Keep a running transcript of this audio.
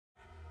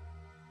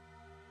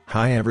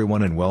Hi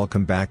everyone and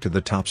welcome back to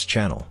the Tops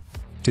channel.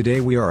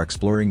 Today we are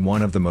exploring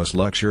one of the most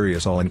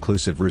luxurious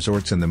all-inclusive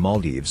resorts in the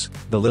Maldives,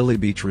 the Lily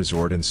Beach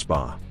Resort and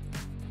Spa.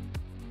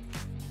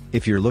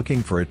 If you're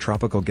looking for a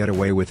tropical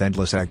getaway with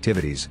endless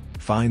activities,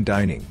 fine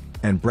dining,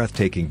 and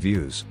breathtaking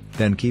views,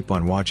 then keep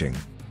on watching.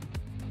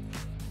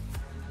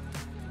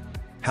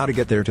 How to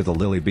get there to the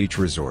Lily Beach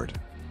Resort.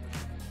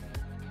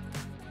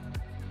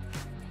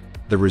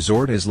 The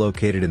resort is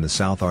located in the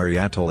South Ari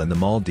Atoll in the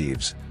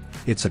Maldives.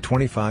 It's a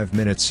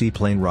 25-minute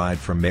seaplane ride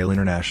from Malé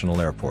International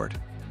Airport.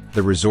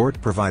 The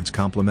resort provides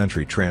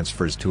complimentary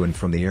transfers to and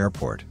from the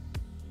airport.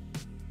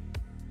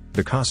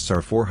 The costs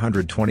are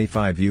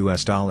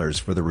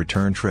 $425 for the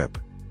return trip.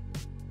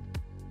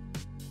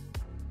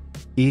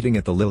 Eating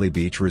at the Lily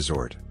Beach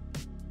Resort.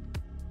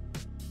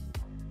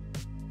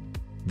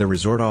 The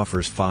resort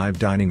offers 5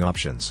 dining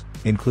options,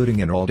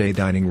 including an all-day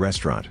dining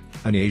restaurant,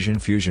 an Asian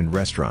fusion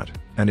restaurant,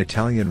 an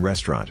Italian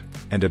restaurant,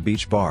 and a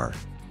beach bar.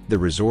 The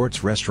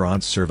resort's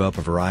restaurants serve up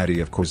a variety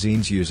of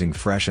cuisines using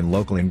fresh and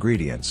local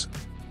ingredients.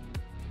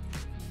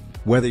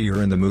 Whether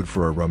you're in the mood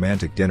for a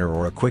romantic dinner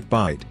or a quick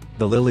bite,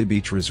 the Lily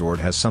Beach Resort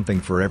has something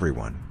for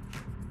everyone.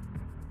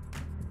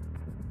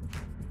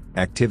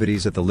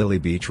 Activities at the Lily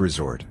Beach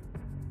Resort.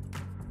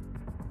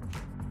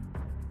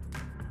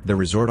 The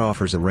resort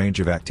offers a range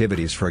of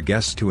activities for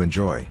guests to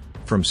enjoy,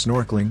 from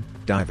snorkeling,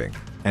 diving,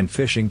 and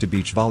fishing to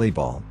beach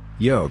volleyball,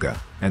 yoga,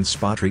 and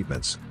spa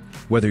treatments.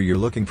 Whether you're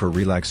looking for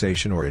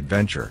relaxation or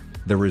adventure,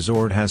 the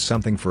resort has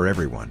something for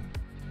everyone.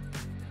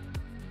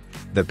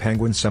 The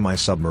Penguin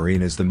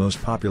Semi-Submarine is the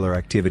most popular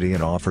activity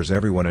and offers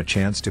everyone a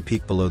chance to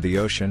peek below the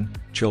ocean,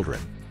 children,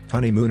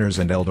 honeymooners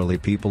and elderly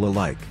people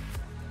alike.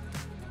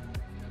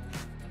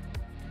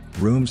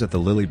 Rooms at the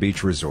Lily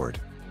Beach Resort.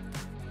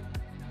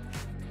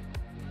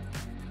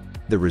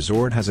 The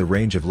resort has a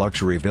range of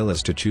luxury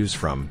villas to choose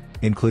from,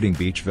 including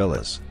beach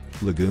villas,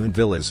 lagoon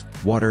villas,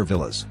 water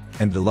villas,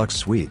 and deluxe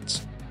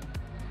suites.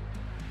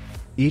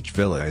 Each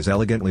villa is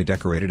elegantly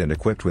decorated and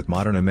equipped with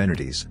modern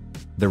amenities.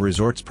 The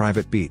resort's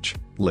private beach,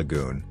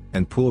 lagoon,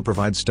 and pool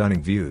provide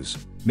stunning views,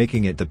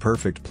 making it the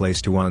perfect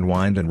place to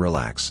unwind and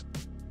relax.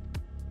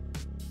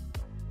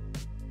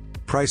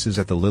 Prices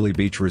at the Lily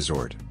Beach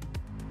Resort.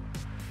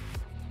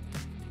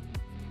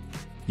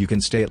 You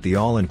can stay at the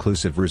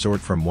all-inclusive resort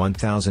from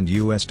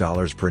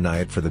 $1,000 per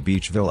night for the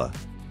beach villa.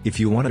 If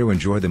you want to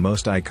enjoy the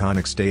most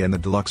iconic stay in the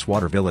deluxe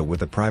water villa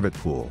with a private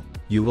pool,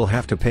 you will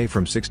have to pay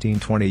from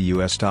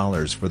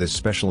 $1,620 for this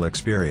special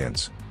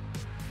experience.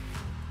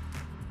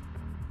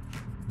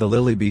 The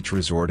Lily Beach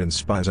Resort and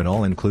Spa is an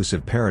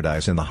all-inclusive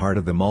paradise in the heart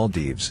of the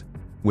Maldives.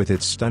 With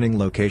its stunning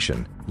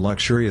location,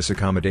 luxurious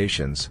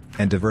accommodations,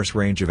 and diverse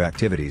range of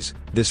activities,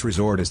 this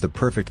resort is the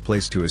perfect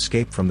place to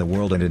escape from the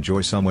world and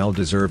enjoy some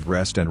well-deserved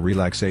rest and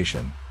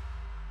relaxation.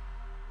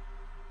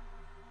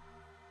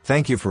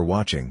 Thank you for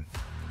watching.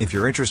 If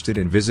you're interested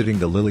in visiting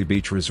the Lily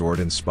Beach Resort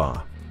and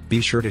Spa, be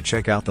sure to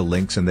check out the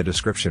links in the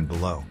description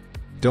below.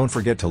 Don't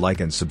forget to like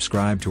and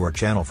subscribe to our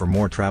channel for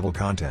more travel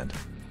content.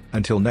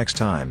 Until next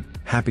time,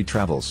 happy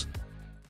travels.